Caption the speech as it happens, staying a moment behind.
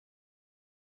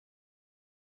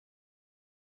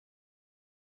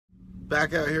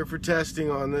Back out here for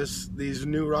testing on these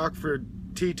new Rockford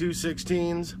T2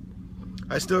 16s.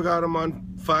 I still got them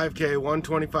on 5K,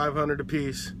 12500 a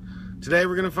piece. Today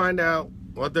we're gonna find out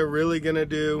what they're really gonna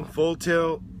do. Full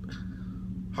tilt,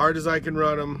 hard as I can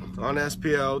run them on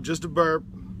SPL. Just a burp.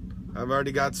 I've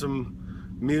already got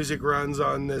some music runs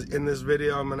on this in this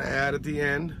video I'm gonna add at the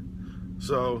end,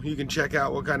 so you can check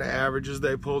out what kind of averages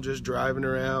they pull just driving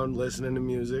around listening to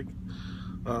music.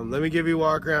 Let me give you a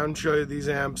walk around and show you these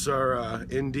amps are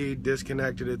indeed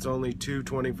disconnected. It's only two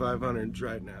 2500s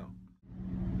right now.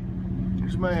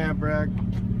 Here's my amp rack. You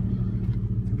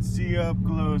can see up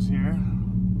close here.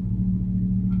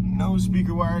 No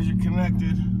speaker wires are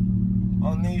connected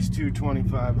on these two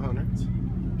 2500s.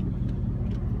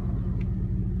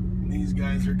 These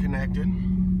guys are connected.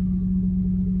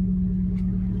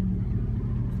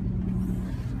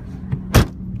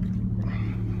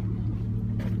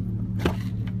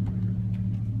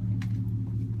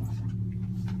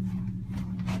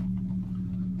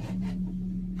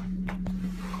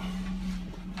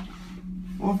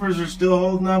 Woofers are still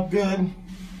holding up good.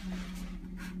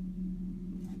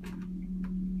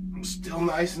 Still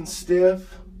nice and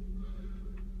stiff.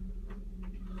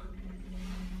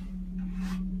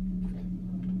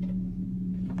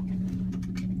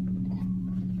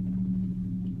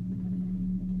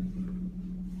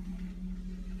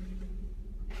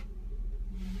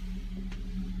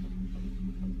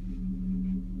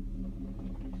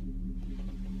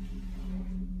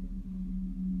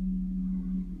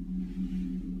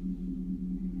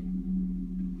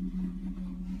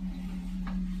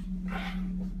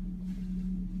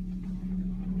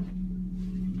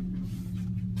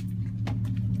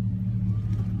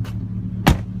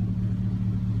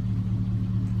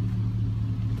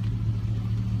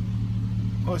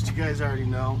 Most of you guys already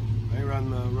know, I run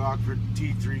the Rockford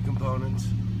T3 components.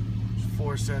 There's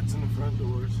 4 sets in the front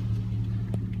doors.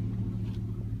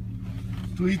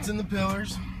 Tweets in the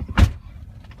pillars.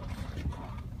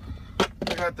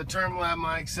 I got the Term Lab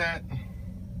mic set.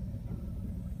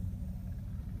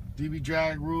 DB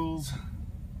drag rules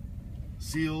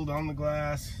sealed on the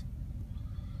glass.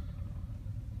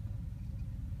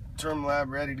 Term Lab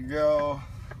ready to go.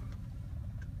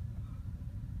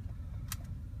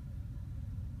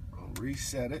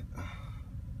 Reset it.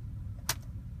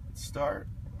 Start.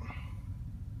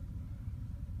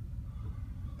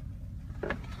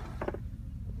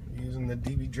 Using the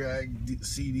DB drag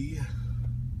CD,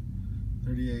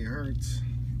 38 hertz.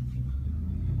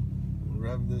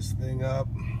 Rev this thing up,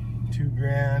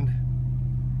 $2,000.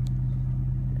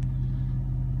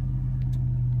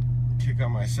 Kick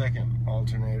on my second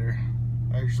alternator.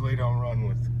 I usually don't run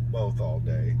with both all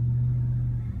day.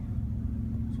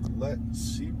 Let's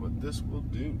see what this will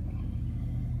do.